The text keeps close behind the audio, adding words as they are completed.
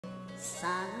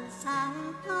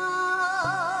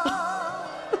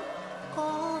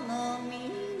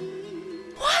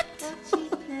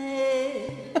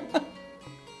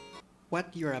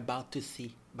What you're about to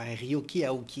see by Ryuji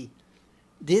Aoki.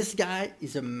 This guy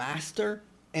is a master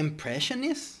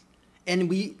impressionist, and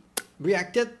we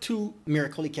reacted to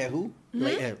Miracle Ikaru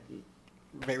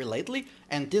very lately,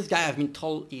 and this guy, I've been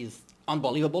told, is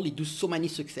unbelievable. He does so many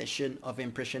succession of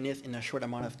impressionists in a short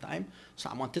amount of time, so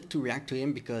I wanted to react to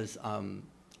him because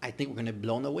I think we're gonna be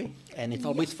blown away, and it's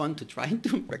always fun to try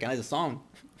to recognize a song.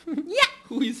 Yeah!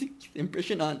 Who is his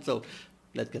impression on? So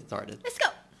let's get started. Let's go!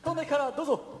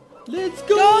 Let's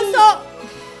go! Dozo!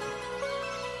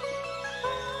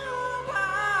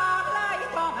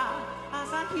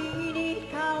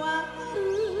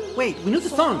 Wait, we know the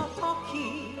song.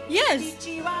 Yes!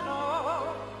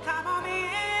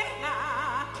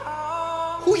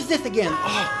 Who is this again? Oh,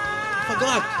 I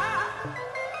forgot.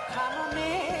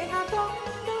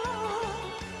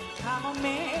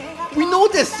 We know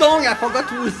this song. I forgot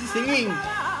who was singing.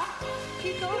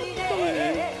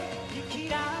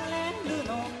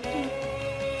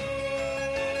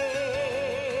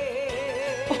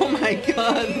 Oh my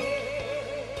god.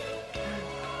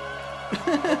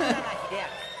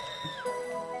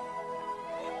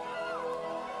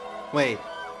 Wait.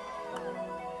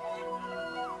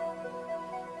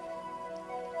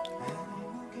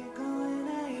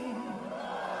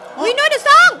 We know the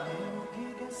song!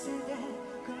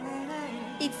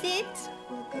 It's it?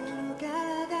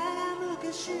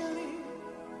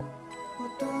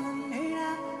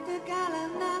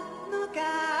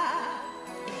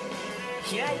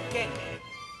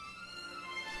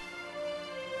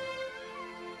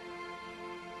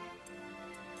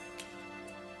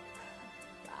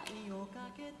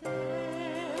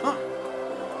 Huh.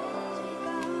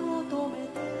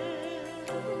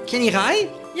 Can he ride?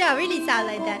 Yeah, really sound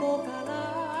like that.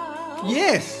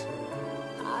 Yes.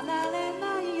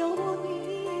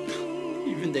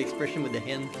 Even the expression with the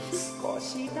hand.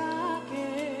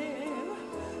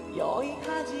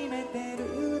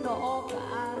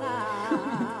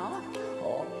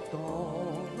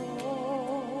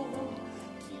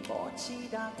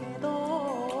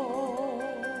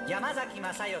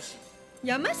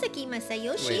 Yamasaki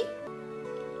Masayoshi? Wait.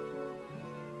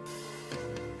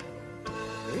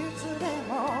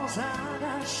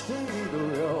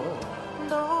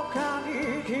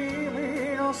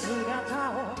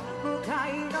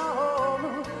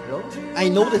 I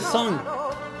know this song.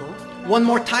 One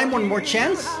more time, one more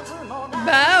chance.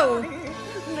 Wow!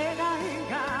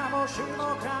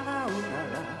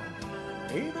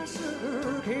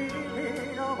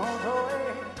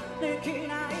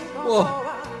 Whoa.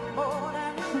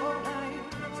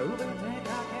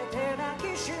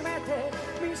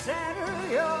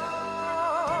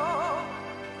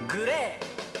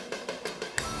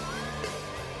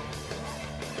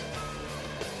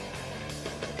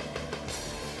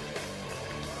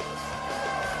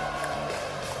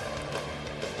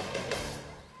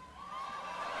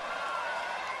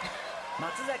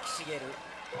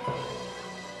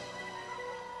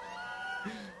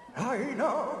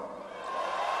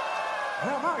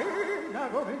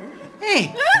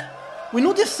 Hey, we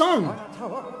know this song.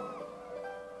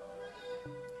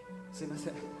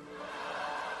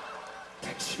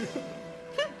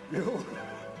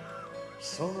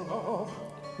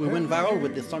 We went viral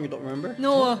with this song, you don't remember?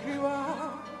 No.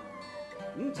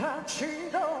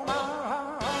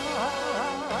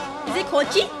 Is it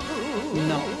Kochi?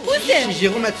 No. Who's this?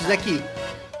 Shigeru Matsuzaki.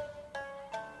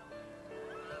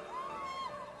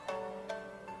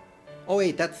 Oh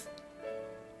wait, that's...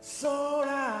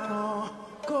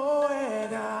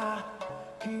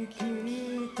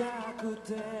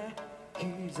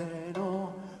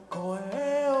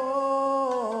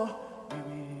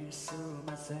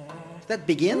 Does that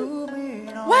begin?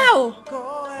 Wow!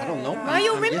 I don't know. Wow,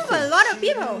 you I'm remember guessing. a lot of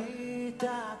people.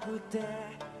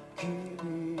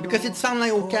 Because it sounds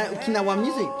like Okinawa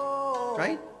music,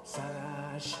 right?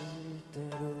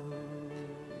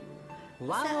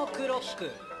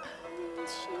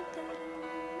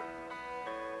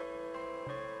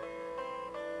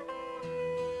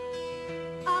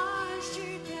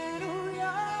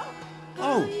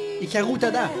 Oh, Hikaru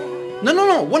Tada. No, no,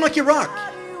 no, One Ok Rock.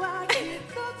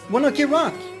 One Ok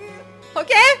Rock,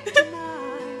 Okay?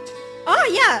 Oh,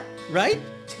 yeah! right?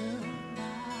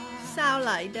 Sound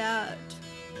like that.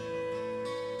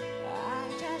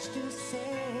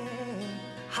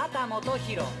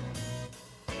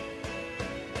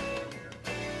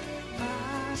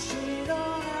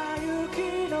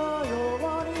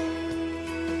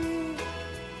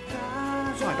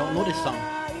 Oh, I don't know this song.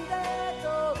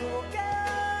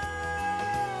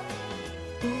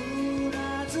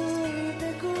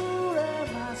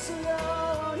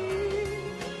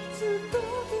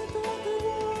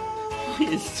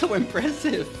 is so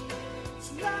impressive.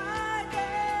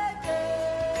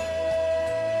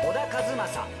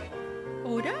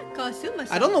 Oda Kazuma.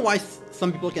 I don't know why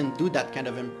some people can do that kind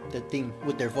of the thing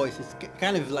with their voice. It's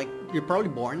kind of like you're probably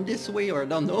born this way, or I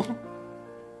don't know.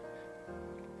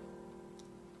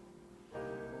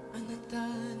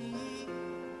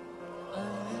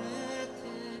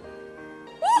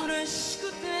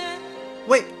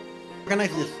 Wait,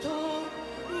 recognize this.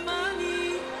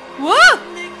 Whoa!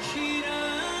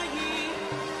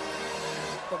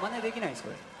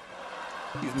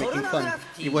 He's making fun.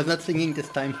 He was not singing this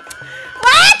time.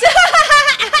 What?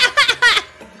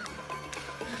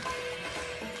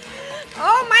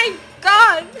 Oh my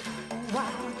god!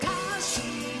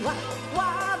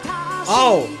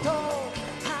 Oh!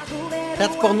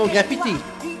 That's porno graffiti.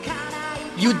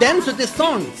 You dance with this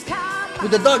song.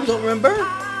 With the dog, don't remember?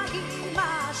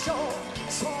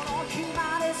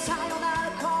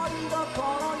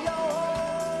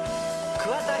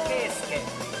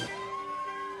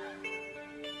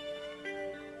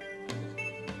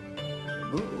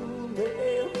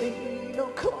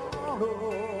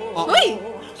 Wait!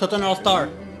 Southern All-Star.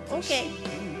 Okay.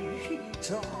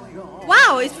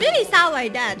 Wow, it really sounds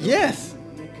like that. Yes!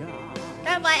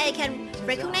 That's why I can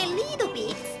recognize little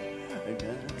bit.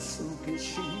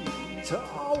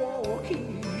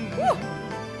 Woo.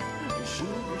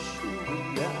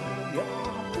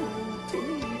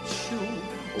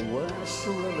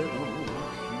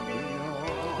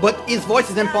 But his voice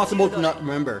is impossible to not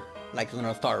remember. Like Southern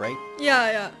All-Star, right?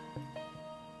 Yeah, yeah.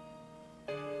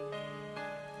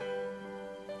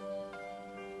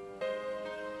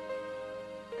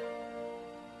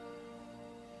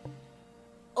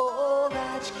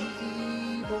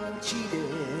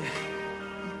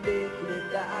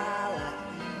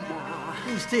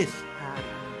 Who's this?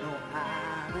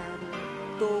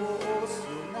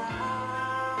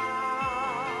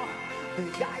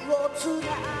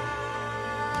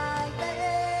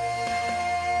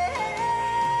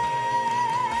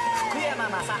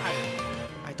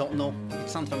 I don't know. It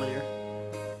sounds familiar.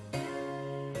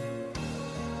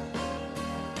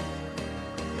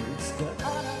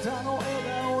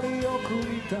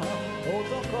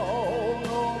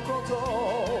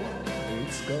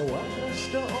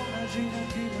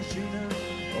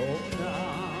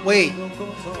 Wait.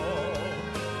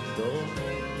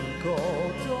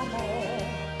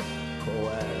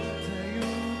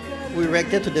 We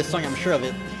reacted to this song, I'm sure of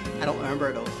it. I don't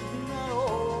remember though.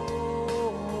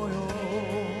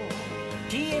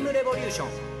 TM Revolution.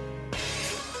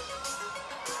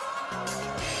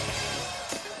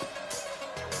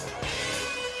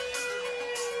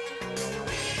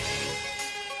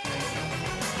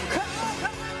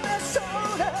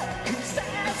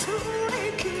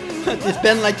 Does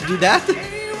Ben like to do that?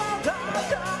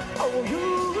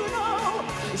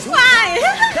 Why?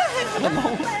 I don't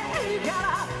know.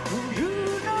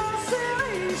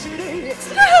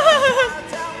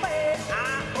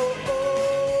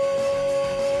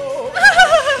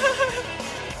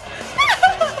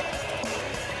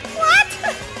 What?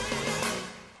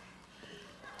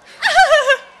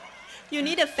 You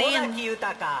need a fan.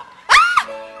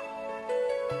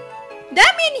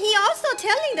 That means he also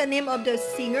telling the name of the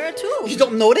singer too. You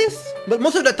don't notice? But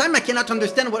most of the time I cannot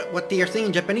understand what they are saying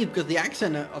in Japanese because the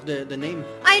accent of the name.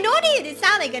 I know it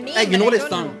sounds like a name. Hey, you but know I this don't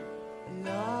song?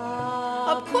 know.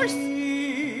 Of course.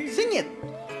 Sing it.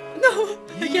 No,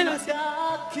 I cannot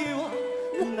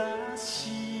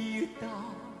sing.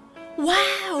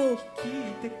 Wow.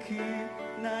 Wow.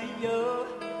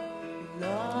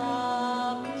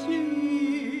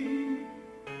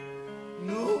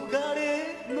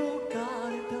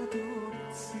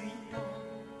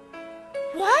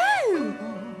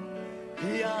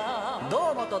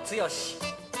 堂本剛。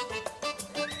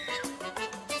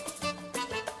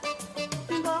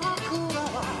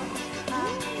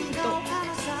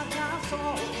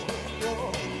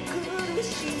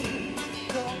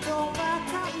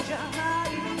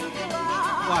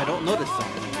Wow, I don't know this song.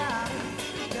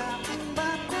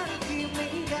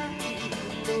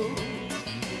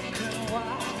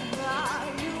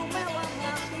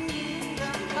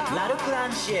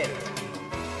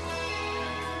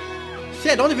 See,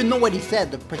 I don't even know what he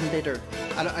said, the presentator.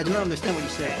 I do not understand what he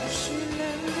said.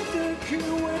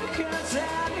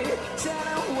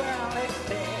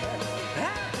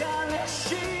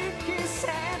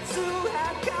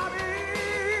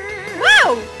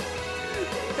 Wow.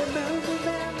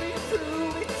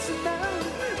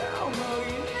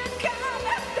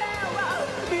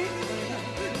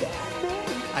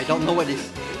 I don't know what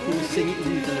is who's singing,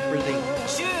 who's interpreting.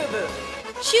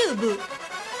 Tube.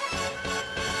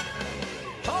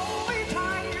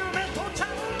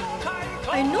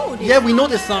 I know this. Yeah, we know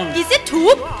this song. Is it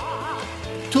tube?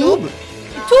 Tube.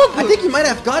 Tube. I think you might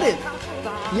have got it.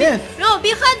 Yes. No,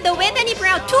 because the way that he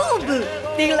pronounced tube.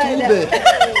 Thing like Tube. that.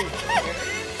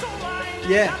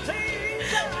 Yeah.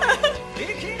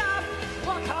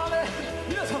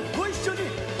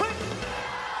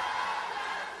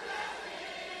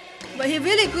 But he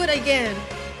really good again.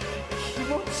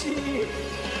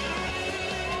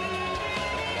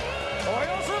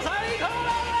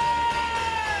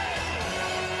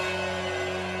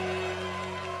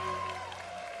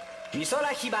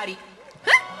 Misora Hibari.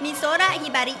 Huh? Misora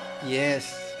Hibari.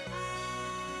 Yes.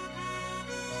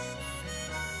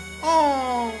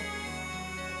 Oh.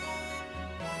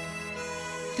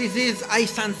 This is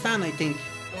Ai-san-san, I think.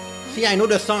 See, I know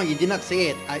the song. You did not say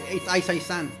it. It's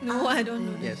Ai-san-san. No, I don't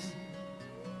know. Yes.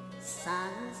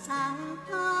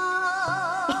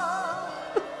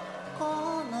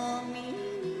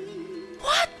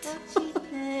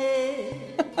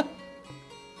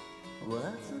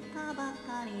 What?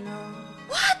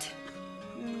 What?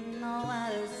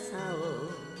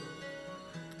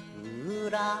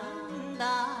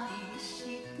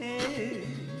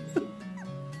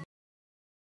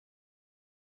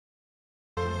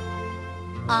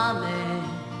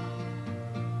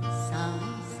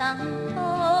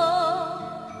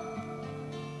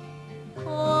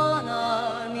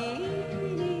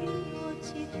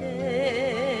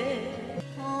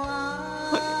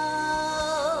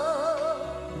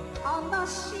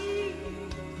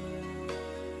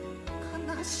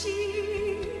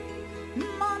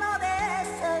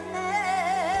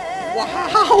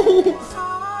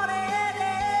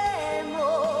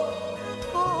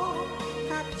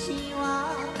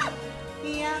 Wow.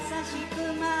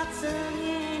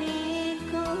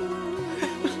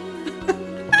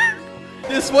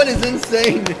 This one is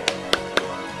insane.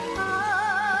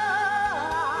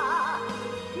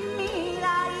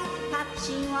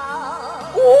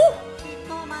 Ooh.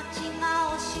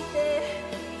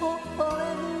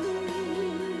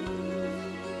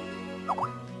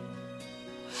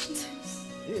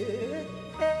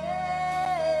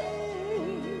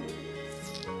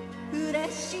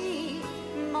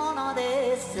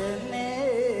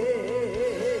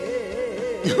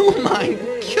 Oh my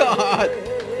god.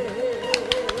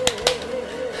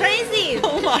 Crazy.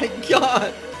 Oh my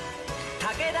god.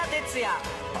 Takeda Tetsuya.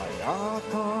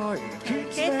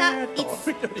 Takeda, it's...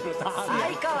 相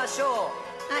川翔。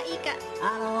あ、いいか。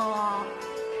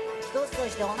一つと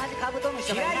して同じカブトム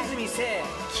シがいない平泉聖。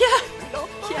キ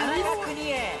ャ田中邦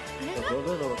衛。ボ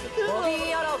ビー・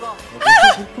ヨロゴ。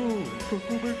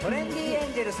トレンディエ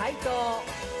ンジェル斎藤。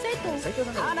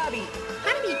花火。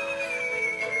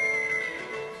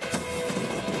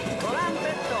トランペッ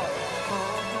ト。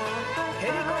ヘ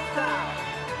リコプター。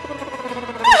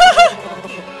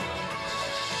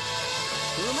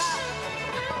馬。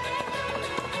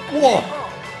Whoa.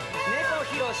 猫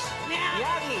ひろし。ヤ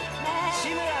ギ。志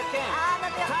村けん。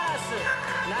カラス。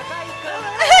中井くん。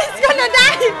It's gonna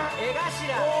die. 江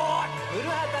頭。古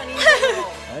畑任三郎。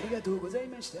ありがとうござい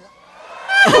ました。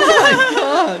Oh my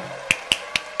god.